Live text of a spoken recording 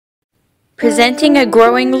presenting a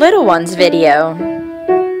Growing Little Ones video.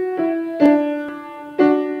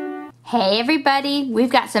 Hey everybody, we've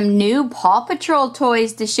got some new Paw Patrol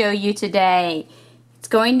toys to show you today. It's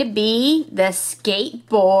going to be the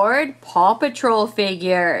Skateboard Paw Patrol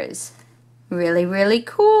figures. Really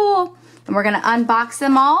cool. And we're going to unbox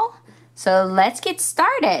them all. So let's get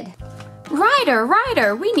started.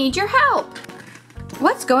 Ryder, we need your help.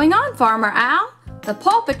 What's going on, Farmer Al? The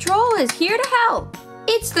Paw Patrol is here to help.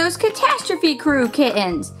 It's those Catastrophe Crew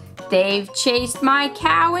kittens. They've chased my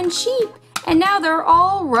cow and sheep, and now they're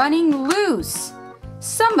all running loose.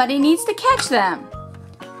 Somebody needs to catch them.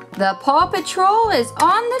 The Paw Patrol is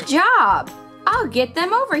on the job. I'll get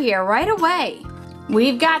them over here right away.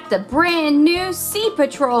 We've got the brand new Sea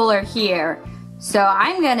Patroller here. So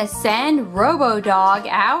I'm gonna send Robo-Dog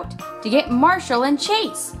out to get Marshall and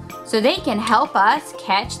Chase so they can help us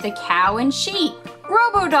catch the cow and sheep.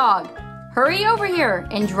 Robo-Dog, hurry over here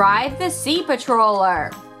and drive the Sea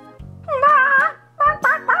Patroller.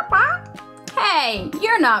 Hey,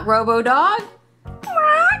 you're not Robo-Dog.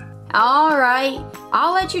 Alright,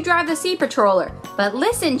 I'll let you drive the Sea Patroller, but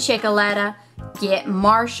listen, Chickaletta, get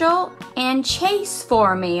Marshall and Chase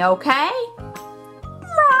for me, okay?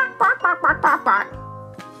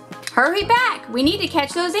 Hurry back, we need to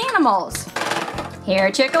catch those animals. Here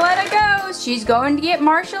Chickaletta goes, she's going to get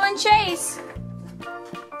Marshall and Chase.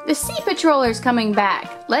 The Sea Patroller's coming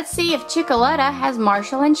back. Let's see if Chickaletta has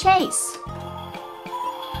Marshall and Chase.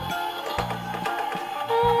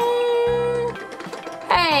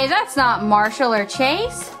 Hey, that's not Marshall or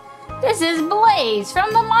Chase. This is Blaze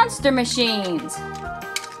from the Monster Machines.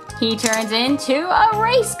 He turns into a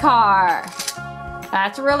race car.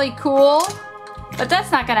 That's really cool, but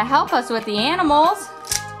that's not gonna help us with the animals.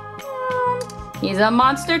 He's a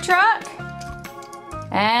monster truck,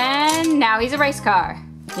 and now he's a race car.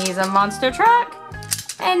 He's a monster truck,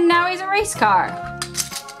 and now he's a race car.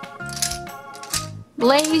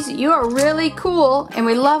 Blaze, you are really cool, and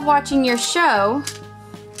we love watching your show,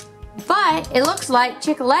 but it looks like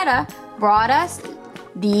Chickaletta brought us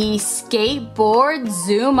the Skateboard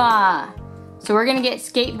Zuma. So we're gonna get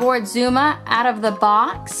Skateboard Zuma out of the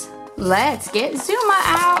box. Let's get Zuma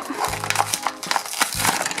out.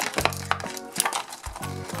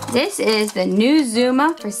 This is the new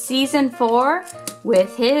Zuma for season 4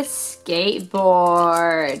 with his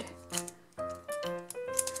skateboard.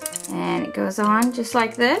 And it goes on just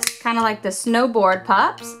like this, kind of like the snowboard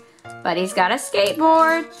Pups, but he's got a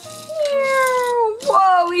skateboard.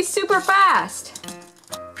 Whoa, he's super fast.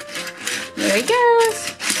 Here he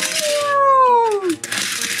goes.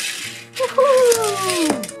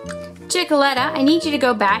 Chickaletta, I need you to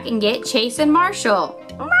go back and get Chase and Marshall.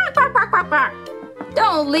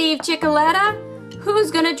 Don't leave, Chickaletta.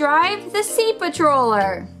 Who's gonna drive the Sea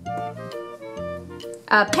Patroller?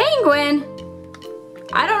 A penguin?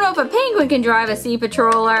 I don't know if a penguin can drive a Sea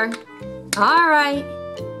Patroller. Alright,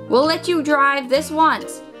 we'll let you drive this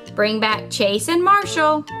once. Bring back Chase and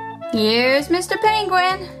Marshall. Here's Mr.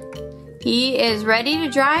 Penguin. He is ready to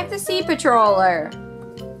drive the Sea Patroller.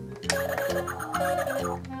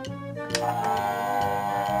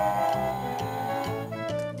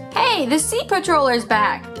 Hey, the Sea Patroller's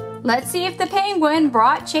back. Let's see if the penguin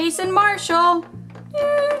brought Chase and Marshall.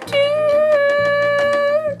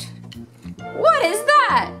 What is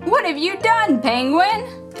that? What have you done, penguin?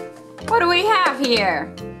 What do we have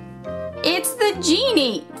here? It's the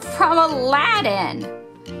genie from Aladdin.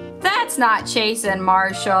 That's not Chase and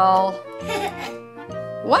Marshall.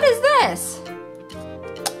 What is this?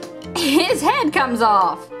 His head comes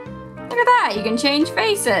off. Look at that, you can change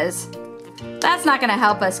faces. That's not gonna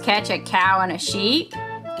help us catch a cow and a sheep.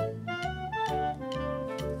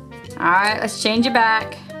 Alright, let's change it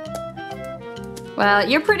back. Well,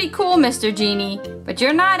 you're pretty cool, Mr. Genie, but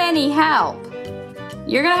you're not any help.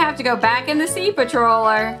 You're gonna have to go back in the Sea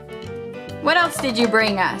Patroller. What else did you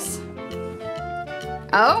bring us?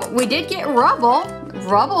 Oh, we did get Rubble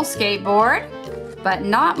Skateboard, but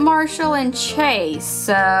not Marshall and Chase.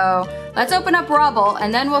 So let's open up Rubble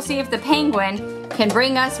and then we'll see if the penguin can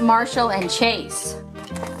bring us Marshall and Chase.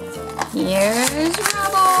 Here's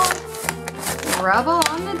Rubble. Rubble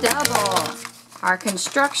on the double. Our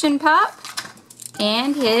construction pup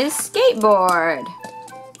and his skateboard.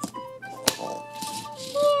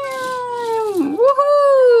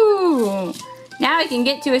 Woohoo! Now he can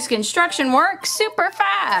get to his construction work super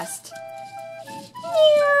fast.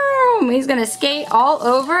 He's gonna skate all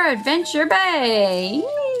over Adventure Bay.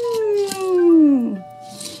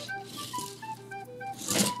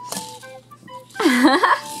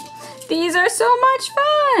 These are so much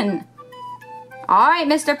fun. All right,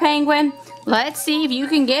 Mr. Penguin, let's see if you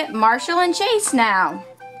can get Marshall and Chase now.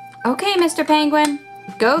 Okay, Mr. Penguin,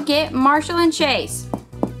 go get Marshall and Chase.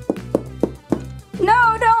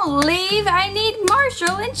 No, don't leave. I need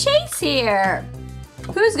Marshall and Chase here.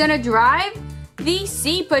 Who's gonna drive the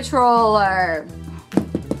Sea Patroller?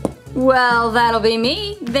 Well, that'll be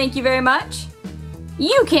me. Thank you very much.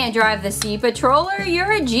 You can't drive the Sea Patroller.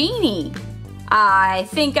 You're a genie. I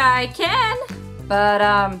think I can, but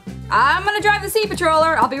I'm gonna drive the Sea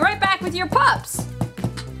Patroller. I'll be right back with your pups.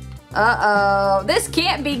 Uh-oh, this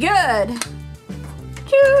can't be good.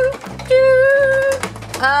 Choo, choo.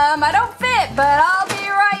 I don't fit, but I'll be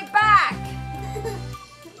right back.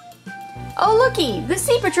 Oh, looky, the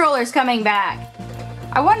Sea Patroller's coming back.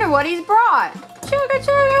 I wonder what he's brought. Chugga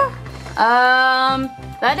chugga.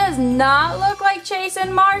 That does not look like Chase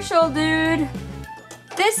and Marshall, dude.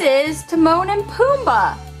 This is Timon and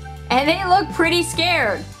Pumbaa, and they look pretty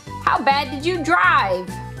scared. How bad did you drive?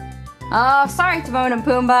 Oh, sorry, Timon and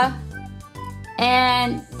Pumbaa.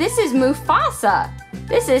 And this is Mufasa.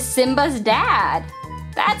 This is Simba's dad.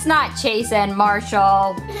 That's not Chase and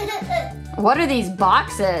Marshall. What are these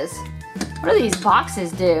boxes? What do these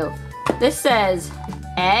boxes do? This says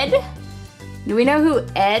Ed. Do we know who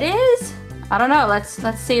Ed is? I don't know. Let's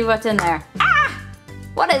see what's in there. Ah!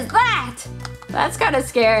 What is that? That's kind of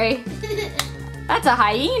scary. That's a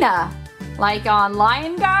hyena. Like on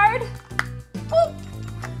Lion Guard. Ooh.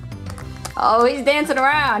 Oh, he's dancing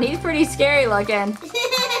around. He's pretty scary looking.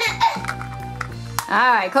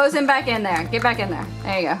 Alright, close him back in there. Get back in there.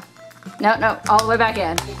 There you go. No, all the way back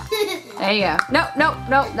in. There you go. No,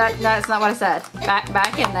 that's not what I said.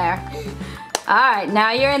 Back in there. Alright,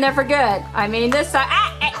 now you're in there for good. I mean this side.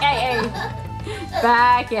 Hey.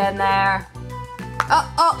 Back in there.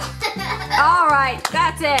 Oh. Alright,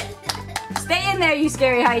 that's it. Stay in there, you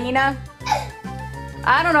scary hyena.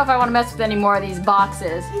 I don't know if I want to mess with any more of these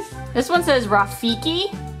boxes. This one says Rafiki.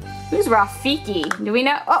 Who's Rafiki? Do we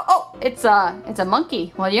know? Oh, it's a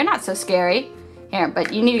monkey. Well, you're not so scary. Here,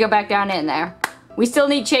 but you need to go back down in there. We still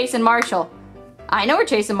need Chase and Marshall. I know where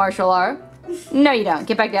Chase and Marshall are. No, you don't.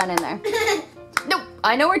 Get back down in there. Nope.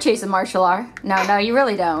 I know where Chase and Marshall are. No, you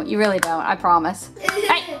really don't. You really don't. I promise.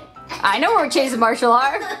 Hey, I know where Chase and Marshall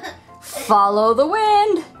are. Follow the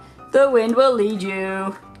wind. The wind will lead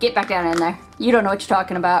you. Get back down in there. You don't know what you're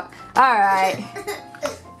talking about. All right.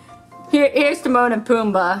 Here's Timon and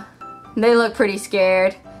Pumbaa. They look pretty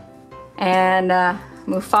scared. And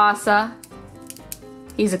Mufasa.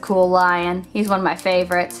 He's a cool lion. He's one of my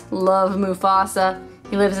favorites. Love Mufasa.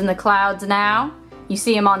 He lives in the clouds now. You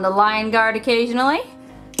see him on the Lion Guard occasionally.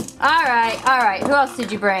 All right. Who else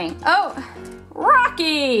did you bring? Oh,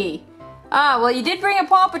 Rocky. Ah, well, you did bring a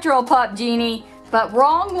Paw Patrol pup, Genie, but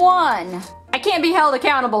wrong one. I can't be held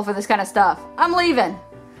accountable for this kind of stuff. I'm leaving.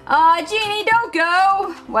 Genie, don't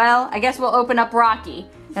go. Well, I guess we'll open up Rocky.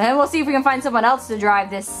 And then we'll see if we can find someone else to drive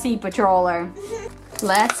this Sea Patroller.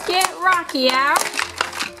 Let's get Rocky out.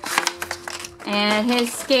 And his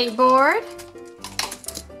skateboard.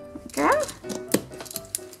 There we go.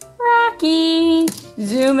 Rocky.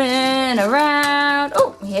 Zooming around.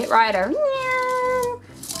 Oh, hit Ryder.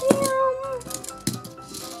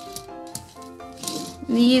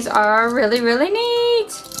 These are really, really neat.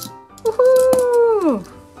 Woohoo!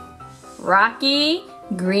 Rocky,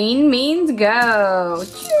 green means go.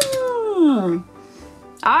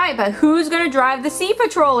 Alright, but who's gonna drive the Sea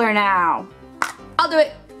Patroller now? I'll do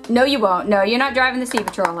it. No, you won't. No, you're not driving the Sea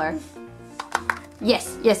Patroller.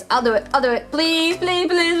 Yes, I'll do it. Please,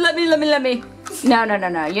 let me. No,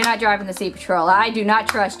 you're not driving the Sea Patroller. I do not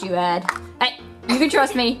trust you, Ed. Hey, you can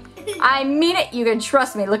trust me. I mean it, you can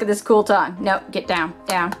trust me. Look at this cool tongue. No, get down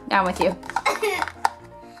with you.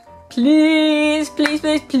 Please.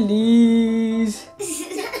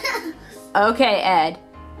 Okay, Ed,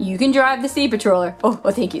 you can drive the Sea Patroller. Oh,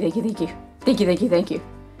 thank you.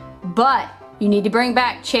 But you need to bring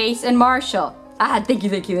back Chase and Marshall. Thank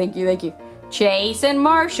you. Chase and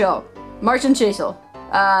Marshall. Marshall and Chasel.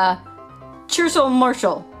 Cheersel and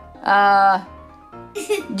Marshall.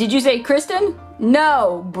 Did you say Kristen?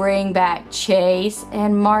 No, bring back Chase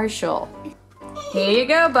and Marshall. Here you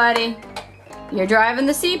go, buddy. You're driving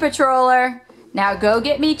the Sea Patroller. Now go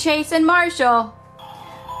get me Chase and Marshall.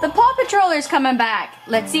 The Paw Patroller's coming back.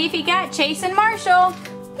 Let's see if he got Chase and Marshall.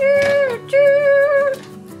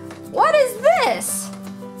 What is this?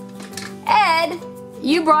 Ed,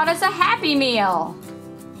 you brought us a Happy Meal.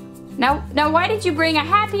 Now why did you bring a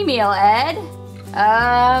Happy Meal, Ed?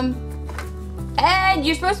 Ed,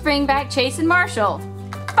 you're supposed to bring back Chase and Marshall.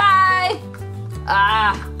 Bye!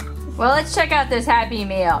 Well, let's check out this Happy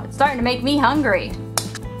Meal. It's starting to make me hungry.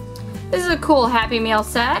 This is a cool Happy Meal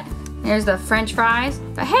set. Here's the French fries.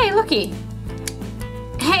 But hey, looky.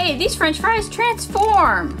 Hey, these French fries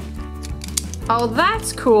transform. Oh,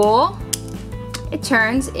 that's cool. It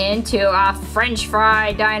turns into a French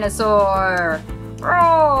fry dinosaur.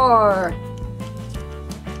 Roar!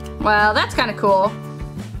 Well, that's kind of cool.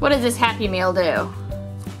 What does this Happy Meal do?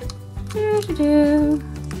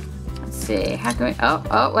 Let's see. How can we?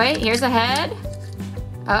 Oh, wait. Here's a head.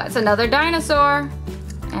 Oh, it's another dinosaur.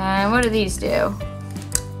 And what do these do?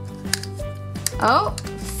 Oh,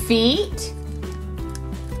 feet.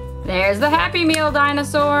 There's the Happy Meal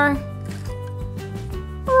dinosaur.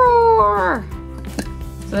 Roar!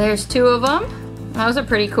 So there's two of them. Those are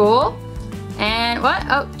pretty cool. And what?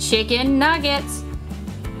 Oh, chicken nuggets.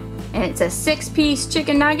 And it's a 6-piece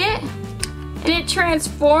chicken nugget. And it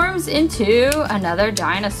transforms into another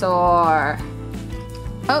dinosaur.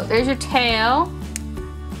 Oh, there's your tail.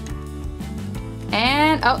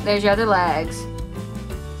 And oh, there's your other legs.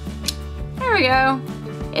 There we go.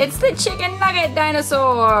 It's the chicken nugget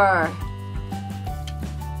dinosaur.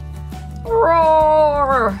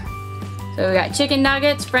 Roar! So we got chicken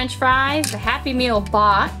nuggets, French fries, the Happy Meal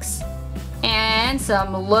box, and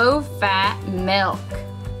some low-fat milk.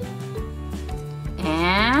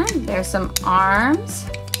 And there's some arms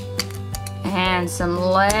and some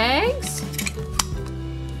legs.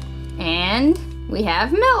 And we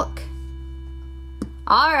have milk.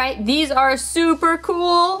 All right, these are super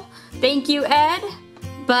cool. Thank you, Ed.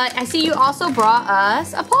 But I see you also brought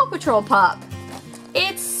us a Paw Patrol pup.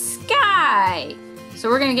 It's Sky. So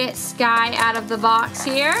we're gonna get Sky out of the box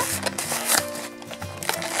here.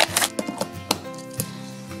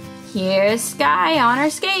 Here's Sky on her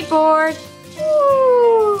skateboard.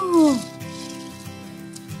 Woo!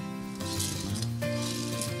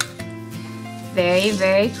 Very,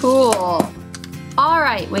 very cool. All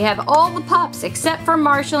right, we have all the pups except for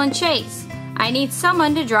Marshall and Chase. I need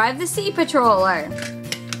someone to drive the Sea Patroller.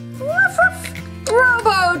 Woof, woof.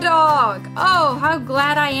 Robo Dog! Oh, how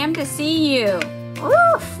glad I am to see you.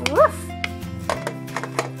 Woof, woof.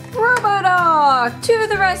 Robo Dog, to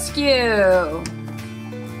the rescue.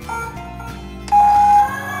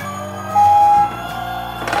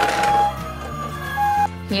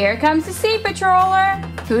 Here comes the Sea Patroller.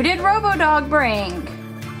 Who did Robo Dog bring?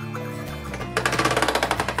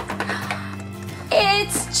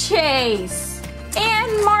 It's Chase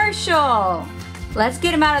and Marshall. Let's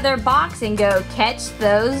get them out of their box and go catch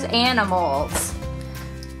those animals.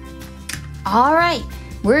 All right,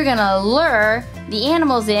 we're gonna lure the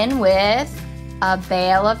animals in with a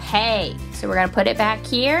bale of hay. So we're gonna put it back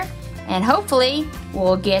here and hopefully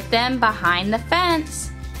we'll get them behind the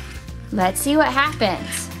fence. Let's see what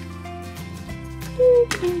happens.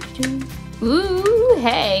 Ooh,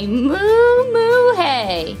 hey, moo, moo,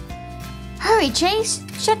 hey. Hurry, Chase,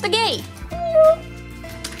 shut the gate.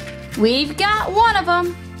 We've got one of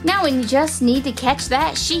them. Now we just need to catch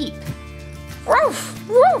that sheep. Woof,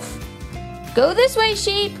 woof. Go this way,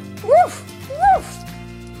 sheep. Woof, woof.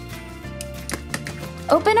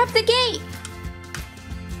 Open up the gate.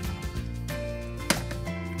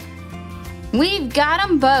 We've got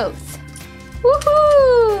them both.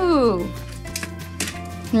 Woohoo!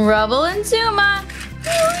 Rubble and Zuma.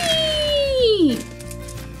 Whee!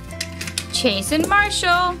 Chase and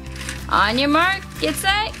Marshall. On your mark, get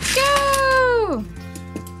set, go!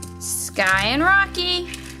 Sky and Rocky.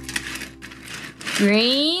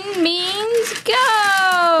 Green means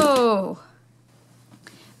go!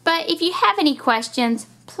 But if you have any questions,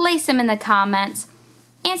 place them in the comments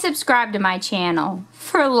and subscribe to my channel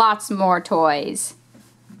for lots more toys.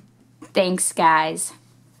 Thanks, guys.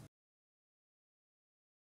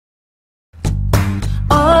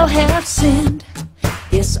 All have sinned,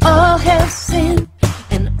 yes, all have sinned,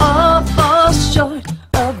 and all fall short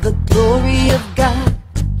of the glory of God.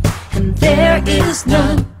 And there is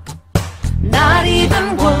none, not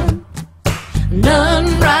even one,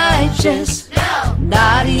 none righteous, no,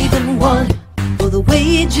 not even one. For the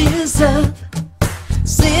wages of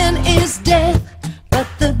sin is death, but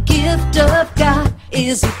the gift of God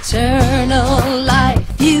is eternal life.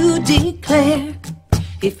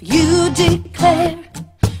 If you declare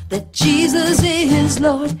that Jesus is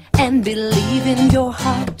Lord and believe in your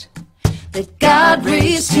heart that God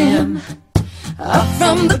raised him up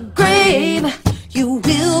from the grave, you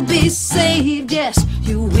will be saved. Yes,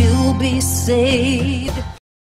 you will be saved.